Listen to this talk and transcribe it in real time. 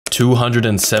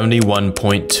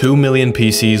271.2 million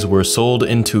PCs were sold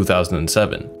in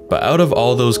 2007. But out of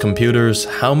all those computers,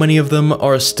 how many of them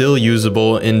are still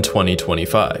usable in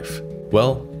 2025?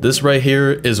 Well, this right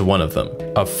here is one of them.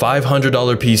 A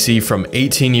 $500 PC from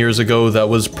 18 years ago that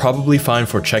was probably fine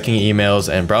for checking emails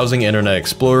and browsing Internet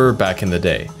Explorer back in the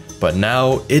day. But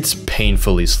now it's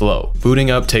painfully slow. Booting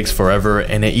up takes forever,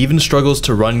 and it even struggles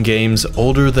to run games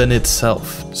older than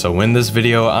itself. So in this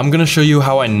video, I'm gonna show you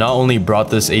how I not only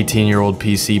brought this 18-year-old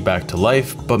PC back to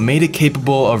life, but made it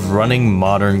capable of running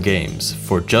modern games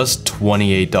for just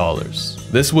 $28.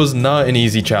 This was not an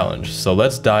easy challenge, so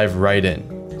let's dive right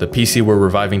in. The PC we're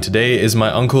reviving today is my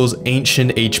uncle's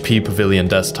ancient HP Pavilion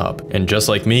desktop, and just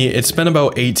like me, it's spent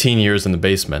about 18 years in the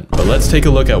basement. But let's take a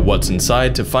look at what's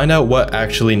inside to find out what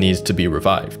actually needs to be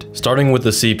revived. Starting with the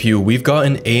CPU, we've got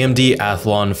an AMD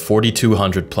Athlon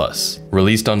 4200 Plus.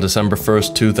 Released on December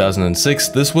 1st, 2006,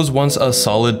 this was once a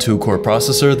solid 2-core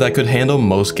processor that could handle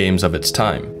most games of its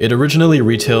time. It originally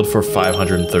retailed for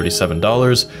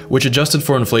 $537, which adjusted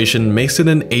for inflation makes it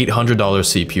an $800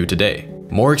 CPU today.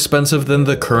 More expensive than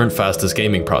the current fastest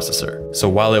gaming processor. So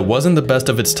while it wasn't the best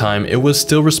of its time, it was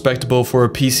still respectable for a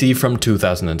PC from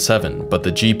 2007, but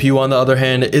the GPU on the other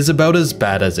hand is about as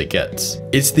bad as it gets.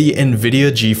 It's the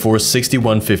NVIDIA GeForce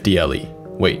 6150 LE.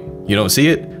 Wait, you don't see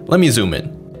it? Let me zoom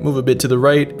in. Move a bit to the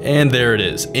right, and there it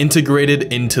is,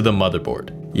 integrated into the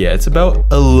motherboard. Yeah, it's about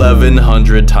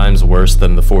 1100 times worse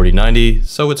than the 4090,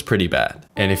 so it's pretty bad.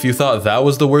 And if you thought that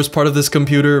was the worst part of this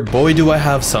computer, boy do I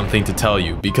have something to tell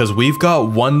you, because we've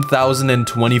got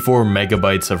 1024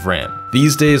 megabytes of RAM.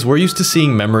 These days, we're used to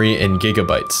seeing memory in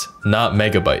gigabytes, not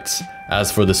megabytes. As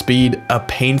for the speed, a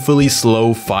painfully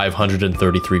slow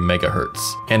 533 megahertz.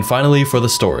 And finally, for the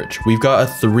storage, we've got a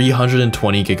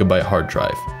 320 gigabyte hard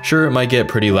drive. Sure, it might get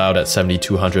pretty loud at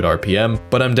 7200 RPM,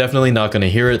 but I'm definitely not gonna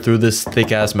hear it through this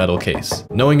thick-ass metal case.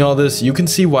 Knowing all this, you can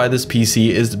see why this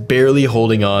PC is barely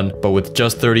holding on, but with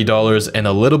just $30 and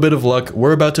a little bit of luck,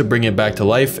 we're about to bring it back to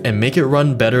life and make it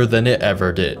run better than it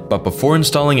ever did. But before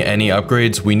installing any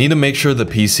upgrades, we need to make sure the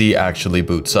PC actually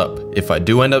boots up. If I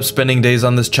do end up spending days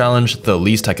on this challenge, the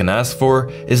least I can ask for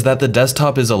is that the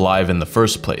desktop is alive in the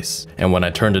first place. And when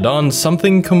I turned it on,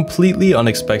 something completely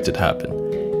unexpected happened.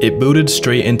 It booted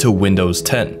straight into Windows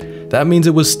 10. That means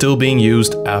it was still being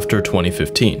used after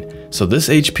 2015. So this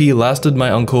HP lasted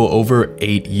my uncle over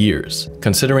 8 years.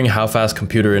 Considering how fast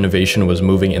computer innovation was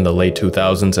moving in the late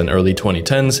 2000s and early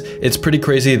 2010s, it's pretty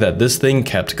crazy that this thing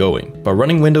kept going. But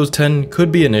running Windows 10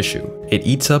 could be an issue. It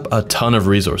eats up a ton of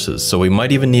resources, so we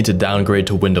might even need to downgrade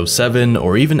to Windows 7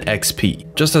 or even XP.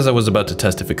 Just as I was about to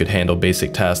test if it could handle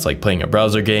basic tasks like playing a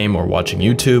browser game or watching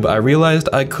YouTube, I realized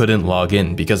I couldn't log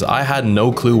in because I had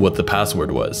no clue what the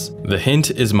password was. The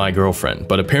hint is my girlfriend,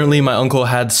 but apparently my uncle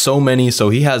had so many, so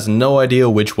he has no idea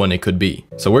which one it could be.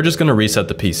 So we're just gonna reset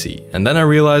the PC, and then I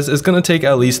realized it's gonna take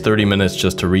at least 30 minutes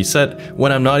just to reset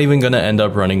when I'm not even gonna end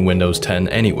up running Windows 10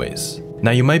 anyways. Now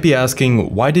you might be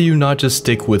asking, why do you not just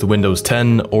stick with Windows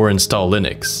 10 or install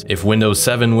Linux if Windows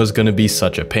 7 was gonna be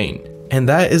such a pain? And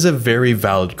that is a very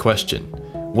valid question.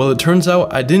 Well, it turns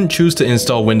out I didn't choose to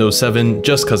install Windows 7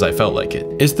 just cause I felt like it.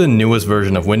 It's the newest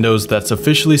version of Windows that's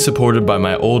officially supported by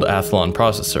my old Athlon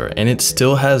processor, and it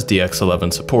still has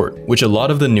DX11 support, which a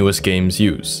lot of the newest games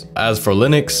use. As for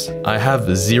Linux, I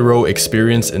have zero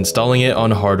experience installing it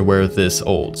on hardware this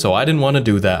old, so I didn't want to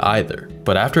do that either.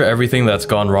 But after everything that's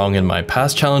gone wrong in my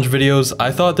past challenge videos, I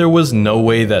thought there was no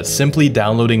way that simply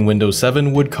downloading Windows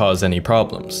 7 would cause any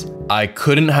problems. I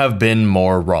couldn't have been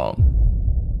more wrong.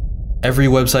 Every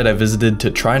website I visited to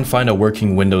try and find a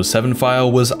working Windows 7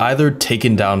 file was either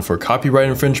taken down for copyright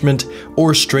infringement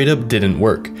or straight up didn't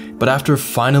work. But after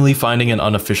finally finding an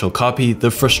unofficial copy,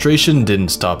 the frustration didn't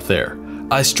stop there.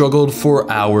 I struggled for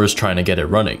hours trying to get it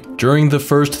running. During the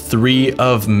first 3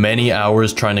 of many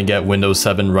hours trying to get Windows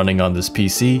 7 running on this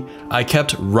PC, I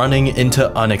kept running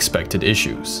into unexpected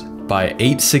issues. By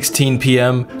 8:16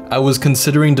 p.m., I was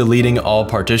considering deleting all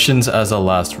partitions as a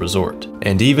last resort.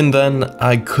 And even then,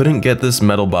 I couldn't get this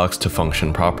metal box to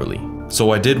function properly.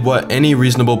 So I did what any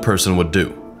reasonable person would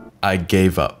do. I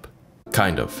gave up.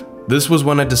 Kind of. This was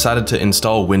when I decided to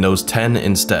install Windows 10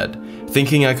 instead,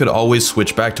 thinking I could always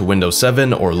switch back to Windows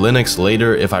 7 or Linux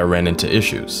later if I ran into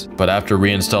issues. But after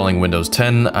reinstalling Windows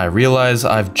 10, I realized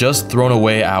I've just thrown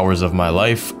away hours of my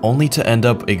life only to end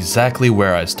up exactly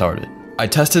where I started. I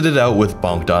tested it out with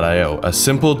Bonk.io, a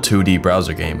simple 2D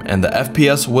browser game, and the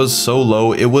FPS was so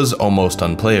low it was almost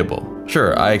unplayable.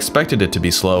 Sure, I expected it to be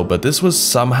slow, but this was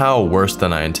somehow worse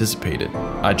than I anticipated.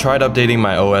 I tried updating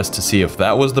my OS to see if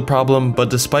that was the problem, but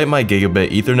despite my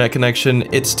gigabit Ethernet connection,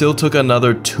 it still took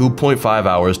another 2.5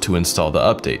 hours to install the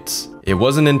updates. It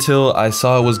wasn't until I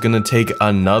saw it was gonna take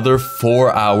another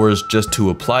 4 hours just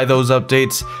to apply those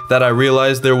updates that I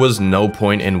realized there was no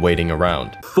point in waiting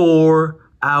around. 4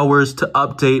 hours to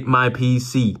update my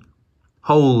PC.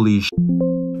 Holy sh*.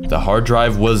 The hard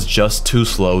drive was just too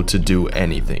slow to do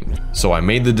anything. So I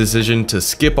made the decision to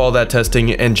skip all that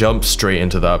testing and jump straight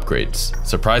into the upgrades.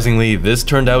 Surprisingly, this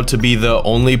turned out to be the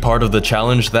only part of the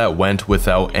challenge that went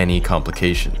without any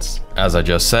complications. As I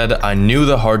just said, I knew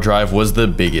the hard drive was the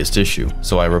biggest issue,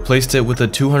 so I replaced it with a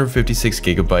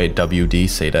 256GB WD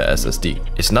SATA SSD.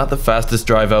 It's not the fastest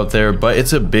drive out there, but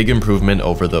it's a big improvement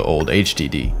over the old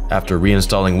HDD. After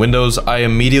reinstalling Windows, I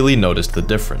immediately noticed the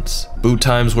difference. Boot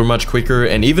times were much quicker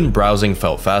and even browsing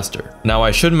felt faster. Now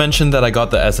I should mention that I got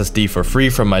the SSD for free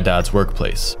from my dad's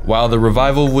workplace. While the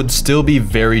Revival would still be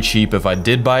very cheap if I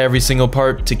did buy every single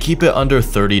part, to keep it under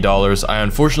 $30, I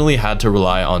unfortunately had to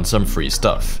rely on some free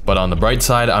stuff. But on the bright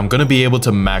side, I'm gonna be able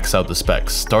to max out the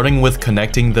specs, starting with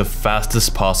connecting the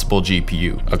fastest possible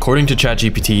GPU. According to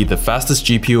ChatGPT, the fastest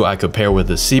GPU I could pair with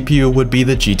the CPU would be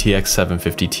the GTX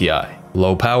 750 Ti.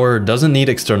 Low power, doesn't need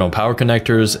external power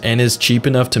connectors, and is cheap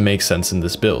enough to make sense in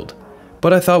this build.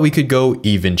 But I thought we could go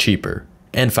even cheaper,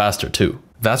 and faster too.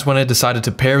 That's when I decided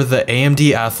to pair the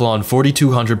AMD Athlon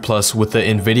 4200 Plus with the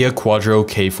Nvidia Quadro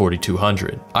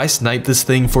K4200. I sniped this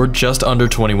thing for just under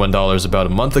 $21 about a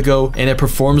month ago, and it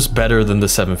performs better than the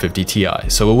 750 Ti,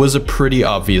 so it was a pretty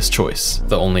obvious choice.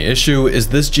 The only issue is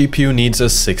this GPU needs a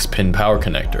 6-pin power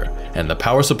connector, and the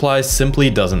power supply simply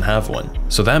doesn't have one.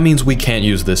 So that means we can't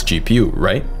use this GPU,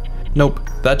 right? Nope,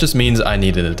 that just means I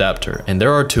need an adapter, and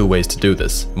there are 2 ways to do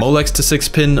this: Molex to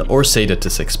 6-pin or SATA to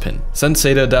 6-pin. Since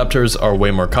SATA adapters are way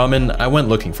more common, I went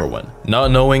looking for one,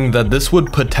 not knowing that this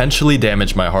would potentially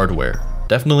damage my hardware.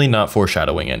 Definitely not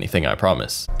foreshadowing anything, I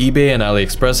promise. eBay and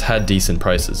AliExpress had decent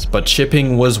prices, but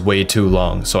shipping was way too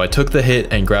long, so I took the hit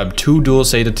and grabbed 2 dual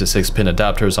SATA to 6-pin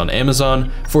adapters on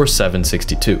Amazon for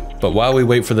 $762. But while we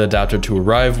wait for the adapter to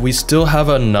arrive, we still have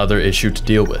another issue to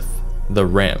deal with: the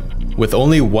RAM. With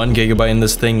only 1GB in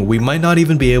this thing, we might not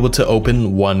even be able to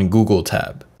open one Google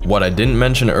tab. What I didn't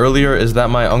mention earlier is that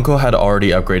my uncle had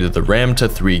already upgraded the RAM to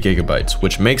 3GB,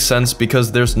 which makes sense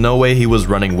because there's no way he was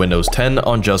running Windows 10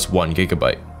 on just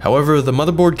 1GB. However, the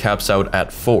motherboard caps out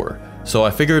at 4, so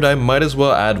I figured I might as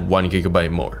well add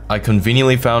 1GB more. I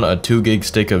conveniently found a 2GB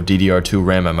stick of DDR2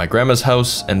 RAM at my grandma's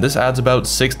house, and this adds about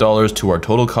 $6 to our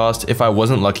total cost if I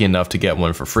wasn't lucky enough to get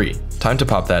one for free. Time to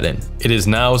pop that in. It is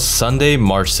now Sunday,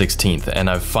 March 16th, and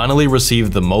I've finally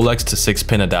received the Molex to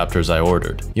 6-pin adapters I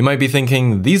ordered. You might be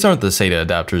thinking, these aren't the SATA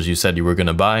adapters you said you were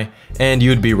gonna buy, and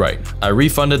you'd be right. I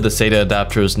refunded the SATA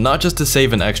adapters not just to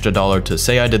save an extra dollar to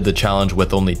say I did the challenge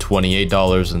with only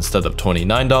 $28 instead of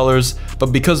 $29, but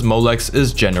because Molex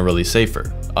is generally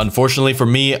safer. Unfortunately for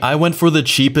me, I went for the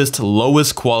cheapest,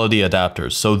 lowest quality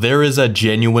adapters, so there is a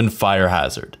genuine fire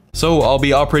hazard. So I'll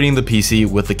be operating the PC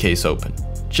with the case open,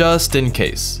 just in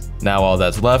case. Now all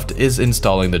that's left is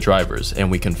installing the drivers, and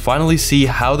we can finally see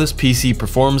how this PC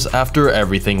performs after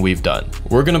everything we've done.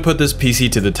 We're gonna put this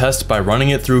PC to the test by running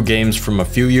it through games from a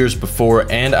few years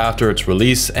before and after its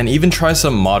release, and even try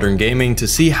some modern gaming to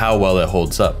see how well it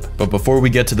holds up. But before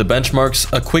we get to the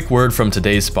benchmarks, a quick word from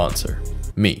today's sponsor,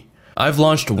 me. I've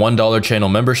launched $1 channel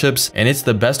memberships, and it's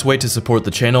the best way to support the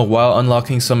channel while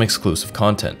unlocking some exclusive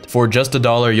content. For just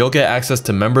 $1, you'll get access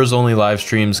to members-only live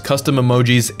streams, custom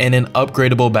emojis, and an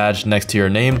upgradable badge next to your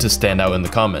name to stand out in the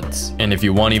comments. And if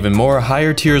you want even more,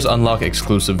 higher tiers unlock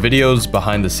exclusive videos,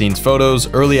 behind-the-scenes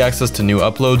photos, early access to new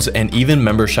uploads, and even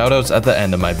member shoutouts at the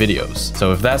end of my videos.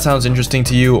 So if that sounds interesting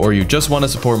to you, or you just want to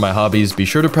support my hobbies, be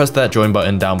sure to press that join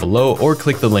button down below or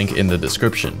click the link in the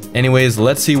description. Anyways,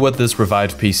 let's see what this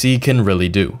revived PC can really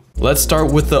do. Let's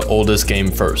start with the oldest game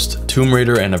first, Tomb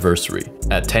Raider Anniversary.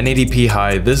 At 1080p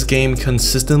high, this game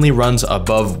consistently runs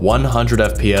above 100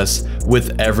 FPS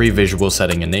with every visual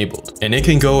setting enabled. And it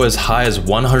can go as high as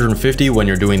 150 when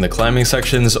you're doing the climbing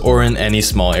sections or in any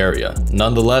small area.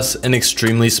 Nonetheless, an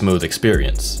extremely smooth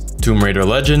experience. Tomb Raider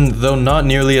Legend, though not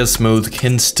nearly as smooth,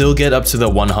 can still get up to the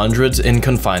 100s in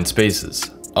confined spaces.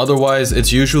 Otherwise,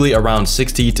 it's usually around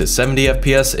 60 to 70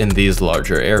 FPS in these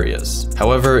larger areas.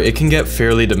 However, it can get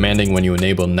fairly demanding when you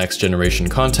enable next generation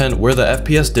content where the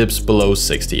FPS dips below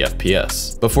 60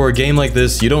 FPS. But for a game like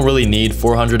this, you don't really need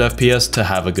 400 FPS to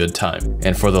have a good time.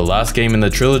 And for the last game in the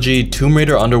trilogy, Tomb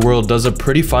Raider Underworld does a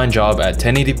pretty fine job at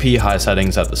 1080p high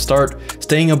settings at the start,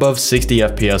 staying above 60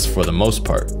 FPS for the most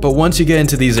part. But once you get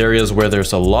into these areas where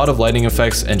there's a lot of lighting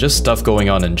effects and just stuff going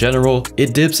on in general,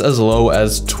 it dips as low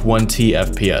as 20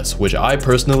 FPS FPS, which I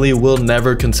personally will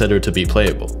never consider to be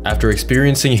playable. After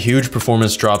experiencing huge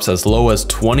performance drops as low as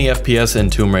 20 FPS in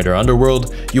Tomb Raider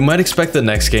Underworld, you might expect the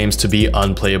next games to be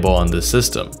unplayable on this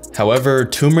system. However,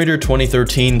 Tomb Raider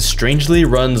 2013 strangely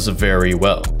runs very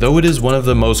well. Though it is one of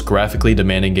the most graphically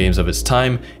demanding games of its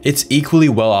time, it's equally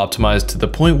well optimized to the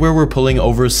point where we're pulling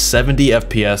over 70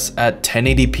 FPS at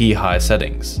 1080p high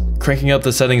settings. Cranking up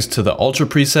the settings to the Ultra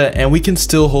preset and we can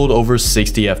still hold over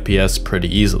 60 FPS pretty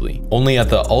easily. Only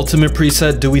at the Ultimate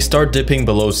preset do we start dipping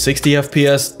below 60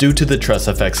 FPS due to the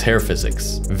TressFX hair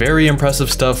physics. Very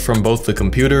impressive stuff from both the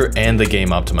computer and the game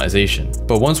optimization.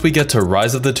 But once we get to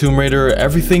Rise of the Tomb Raider,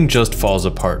 everything just falls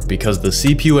apart because the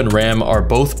CPU and RAM are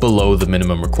both below the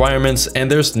minimum requirements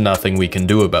and there's nothing we can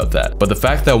do about that. But the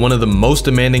fact that one of the most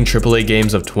demanding AAA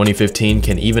games of 2015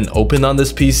 can even open on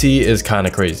this PC is kinda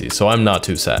crazy, so I'm not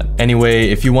too sad. Anyway,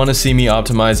 if you want to see me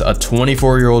optimize a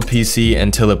 24-year-old PC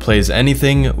until it plays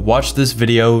anything, watch this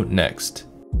video next.